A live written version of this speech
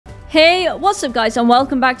Hey, what's up guys and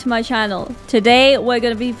welcome back to my channel. Today we're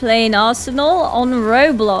going to be playing Arsenal on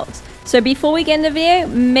Roblox. So before we get in the video,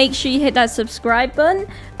 make sure you hit that subscribe button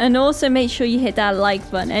and also make sure you hit that like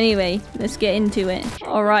button. Anyway, let's get into it.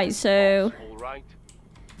 Alright, so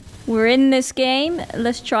we're in this game.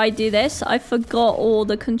 Let's try do this. I forgot all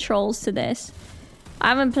the controls to this. I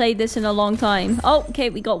haven't played this in a long time. Oh, okay,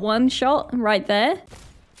 we got one shot right there.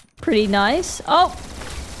 Pretty nice. Oh!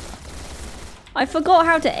 I forgot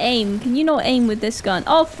how to aim. Can you not aim with this gun?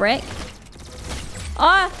 Oh, frick.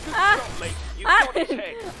 Ah!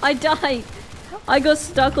 I died. I got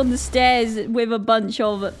stuck on the stairs with a bunch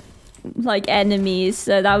of, like, enemies.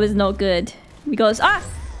 So that was not good. We got... Ah!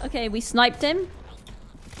 Okay, we sniped him.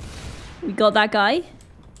 We got that guy.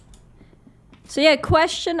 So yeah,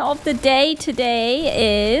 question of the day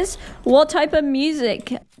today is... What type of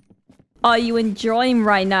music are you enjoying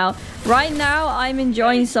right now? Right now, I'm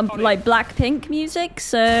enjoying some like Blackpink music.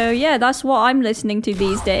 So yeah, that's what I'm listening to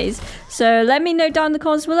these days. So let me know down in the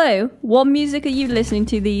comments below. What music are you listening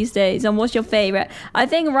to these days? And what's your favorite? I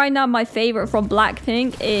think right now my favorite from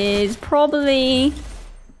Blackpink is probably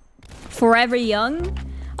Forever Young.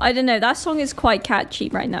 I don't know. That song is quite catchy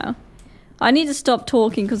right now. I need to stop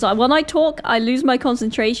talking because when I talk, I lose my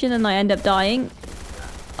concentration and I end up dying.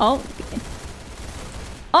 Oh.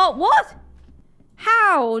 Oh, what?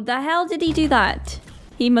 How the hell did he do that?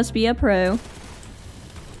 He must be a pro.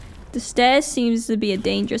 The stairs seems to be a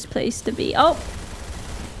dangerous place to be. Oh.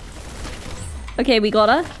 Okay, we got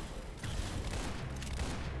her.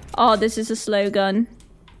 Oh, this is a slow gun.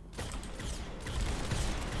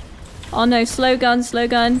 Oh no, slow gun, slow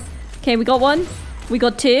gun. Okay, we got one. We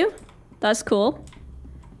got two. That's cool.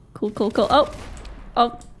 Cool, cool, cool. Oh.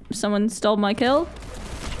 Oh, someone stole my kill.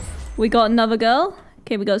 We got another girl.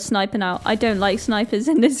 Okay, we got a sniper now. I don't like snipers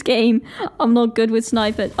in this game. I'm not good with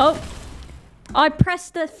snipers. Oh! I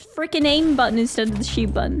pressed the freaking aim button instead of the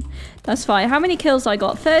shoot button. That's fine. How many kills I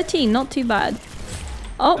got? 13. Not too bad.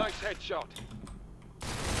 Oh! Nice headshot.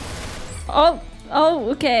 Oh! Oh,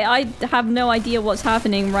 okay. I have no idea what's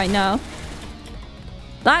happening right now.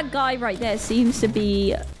 That guy right there seems to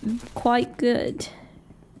be quite good.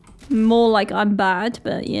 More like I'm bad,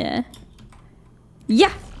 but yeah.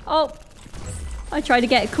 Yeah! Oh! I tried to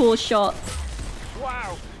get a cool shot.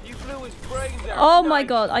 Wow, you blew his brains out. Oh my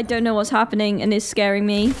god, I don't know what's happening and it's scaring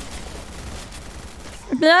me.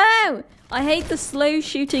 No! I hate the slow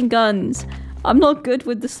shooting guns. I'm not good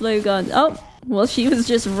with the slow guns. Oh, well, she was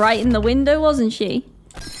just right in the window, wasn't she?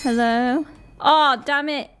 Hello? Oh, damn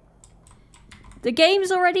it. The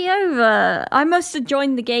game's already over. I must have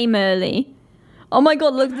joined the game early. Oh my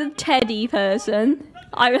god, look at the teddy person.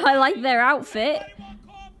 I like their outfit.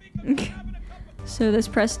 So let's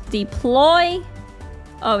press deploy.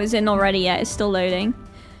 Oh, is it not ready yet? It's still loading.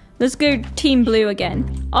 Let's go team blue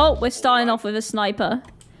again. Oh, we're starting off with a sniper.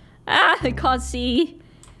 Ah, I can't see.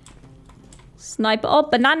 Sniper. Oh,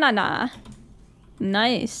 banana.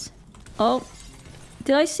 Nice. Oh,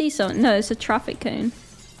 did I see something? No, it's a traffic cone.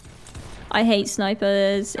 I hate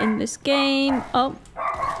snipers in this game. Oh.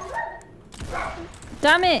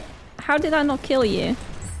 Damn it. How did I not kill you?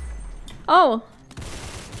 Oh.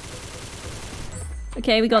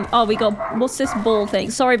 Okay, we got... Oh, we got... What's this ball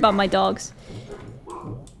thing? Sorry about my dogs.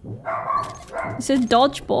 This is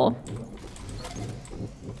dodgeball.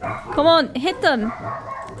 Come on, hit them.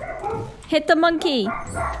 Hit the monkey.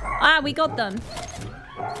 Ah, we got them.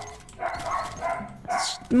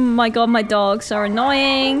 Oh my god, my dogs are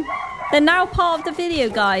annoying. They're now part of the video,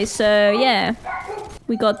 guys. So, yeah.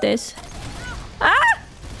 We got this. Ah!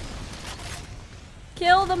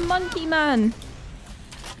 Kill the monkey man.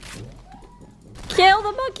 Kill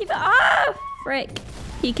the monkey! Ah! Frick.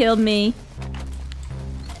 He killed me.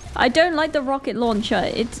 I don't like the rocket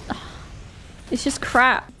launcher. It's just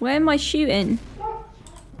crap. Where am I shooting?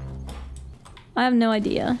 I have no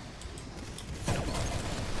idea.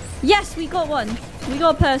 Yes, we got one. We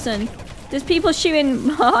got a person. There's people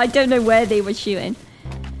shooting. I don't know where they were shooting.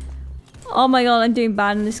 Oh my god, I'm doing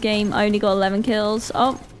bad in this game. I only got 11 kills.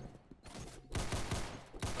 Oh.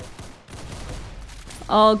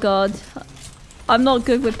 Oh god. I'm not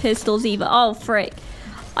good with pistols either. Oh, frick.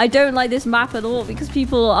 I don't like this map at all because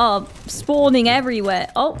people are spawning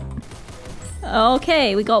everywhere. Oh.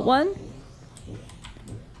 Okay, we got one.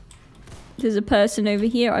 There's a person over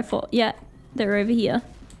here. I thought, yeah, they're over here.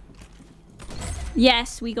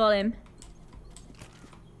 Yes, we got him.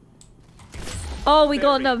 Oh, we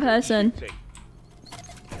got another person.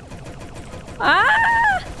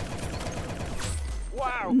 Ah!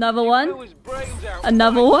 Another one.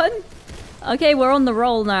 Another one. Okay, we're on the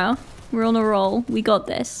roll now. We're on a roll. We got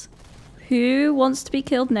this. Who wants to be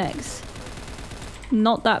killed next?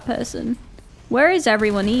 Not that person. Where is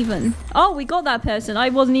everyone even? Oh, we got that person. I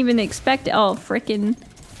wasn't even expecting. Oh, freaking.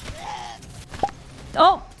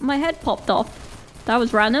 Oh, my head popped off. That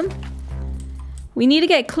was random. We need to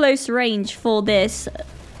get close range for this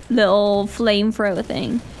little flamethrower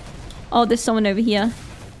thing. Oh, there's someone over here.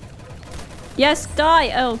 Yes,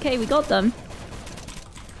 die. Oh, okay, we got them.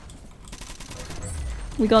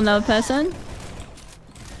 We got another person.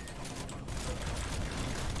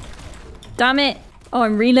 Damn it. Oh,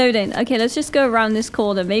 I'm reloading. Okay, let's just go around this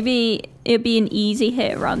corner. Maybe it'd be an easy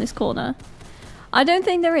hit around this corner. I don't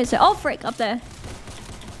think there is. Oh, frick, up there.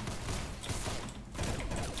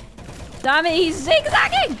 Damn it, he's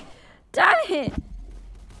zigzagging! Damn it!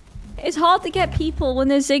 It's hard to get people when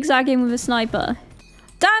they're zigzagging with a sniper.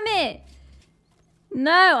 Damn it!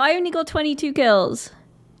 No, I only got 22 kills.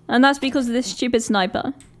 And that's because of this stupid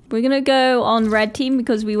sniper. We're gonna go on red team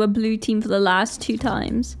because we were blue team for the last 2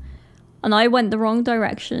 times. And I went the wrong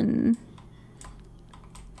direction.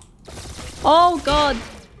 Oh god!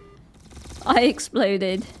 I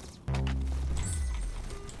exploded.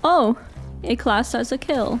 Oh, it classed as a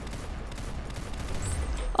kill.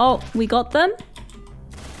 Oh, we got them?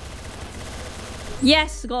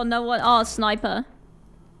 Yes, got another one. Oh, sniper.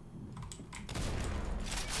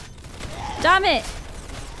 Damn it!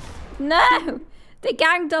 No! They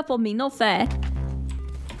ganged up on me, not fair.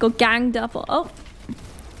 Got ganged up on... Oh.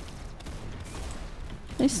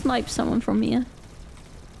 They sniped someone from here.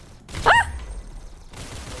 Ah!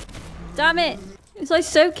 Damn it! It's like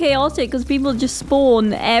so chaotic because people just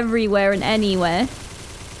spawn everywhere and anywhere.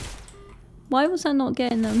 Why was I not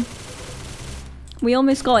getting them? We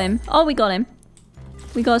almost got him. Oh, we got him.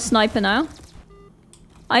 We got a sniper now.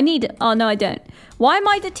 I need... Oh, no, I don't. Why am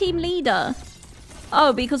I the team leader?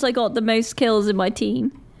 Oh, because I got the most kills in my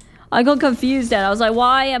team. I got confused then. I was like,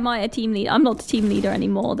 why am I a team leader? I'm not the team leader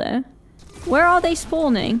anymore, though. Where are they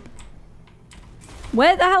spawning?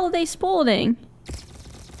 Where the hell are they spawning?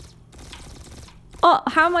 Oh,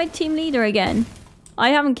 how am I team leader again? I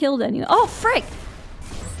haven't killed anyone. Oh, frick!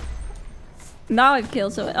 Now I've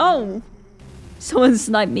killed someone. Oh! Someone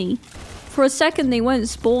sniped me. For a second, they weren't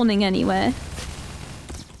spawning anywhere.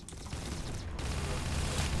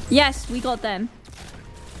 Yes, we got them.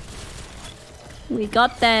 We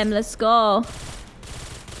got them. Let's go.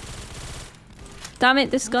 Damn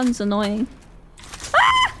it, this gun's annoying.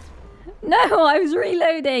 Ah! No, I was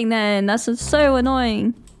reloading then. That's so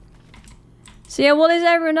annoying. So yeah, what is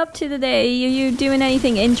everyone up to today? Are you doing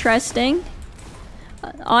anything interesting?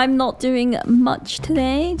 I'm not doing much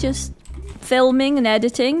today. Just filming and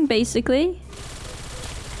editing, basically.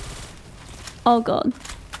 Oh god.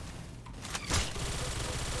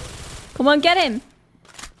 Come on, get him!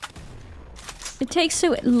 It takes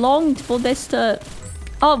so long for this to...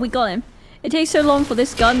 Oh, we got him. It takes so long for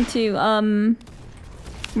this gun to,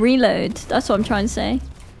 reload. That's what I'm trying to say.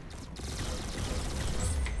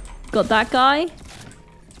 Got that guy.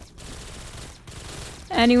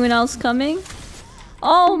 Anyone else coming?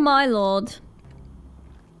 Oh my lord.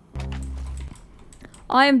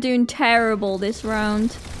 I am doing terrible this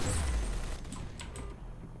round.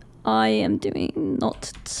 I am doing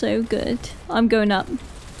not so good. I'm going up.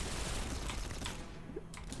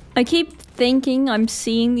 I keep thinking I'm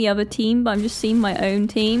seeing the other team, but I'm just seeing my own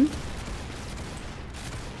team.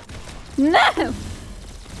 No!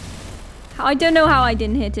 I don't know how I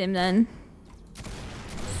didn't hit him then.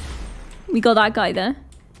 We got that guy there.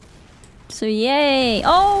 So yay!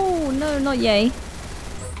 Oh, no, not yay.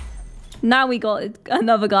 Now we got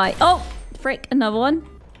another guy. Oh, frick, another one.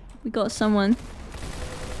 We got someone.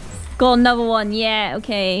 Got another one. Yeah,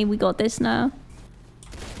 okay, we got this now.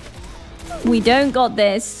 We don't got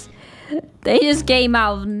this. They just came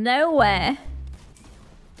out of nowhere.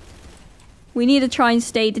 We need to try and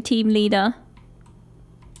stay the team leader.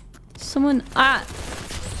 Someone... Ah!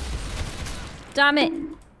 Damn it!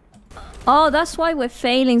 Oh, that's why we're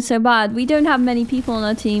failing so bad. We don't have many people on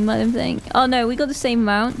our team, I don't think. Oh no, we got the same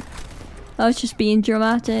amount. I was just being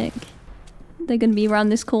dramatic. They're gonna be around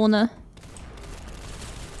this corner.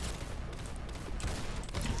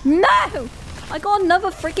 No! I got another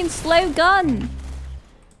freaking slow gun!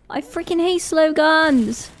 I freaking hate slow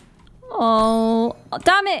guns! Oh,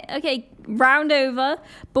 damn it! Okay, round over.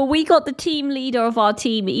 But we got the team leader of our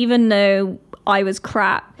team, even though I was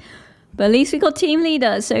crap. But at least we got team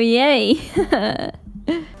leader, so yay!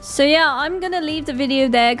 So yeah, I'm gonna leave the video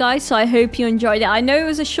there, guys. So I hope you enjoyed it. I know it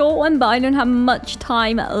was a short one, but I don't have much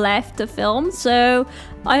time left to film. So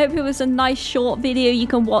I hope it was a nice short video you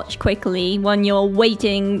can watch quickly when you're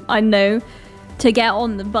waiting, I know, to get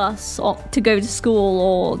on the bus or to go to school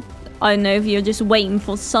or I don't know if you're just waiting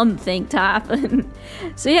for something to happen.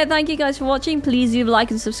 So yeah, thank you guys for watching. Please do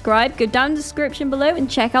like and subscribe. Go down in the description below and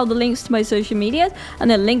check out the links to my social medias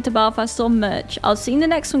and a link to Belfast Storm merch. I'll see you in the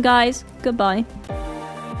next one, guys. Goodbye.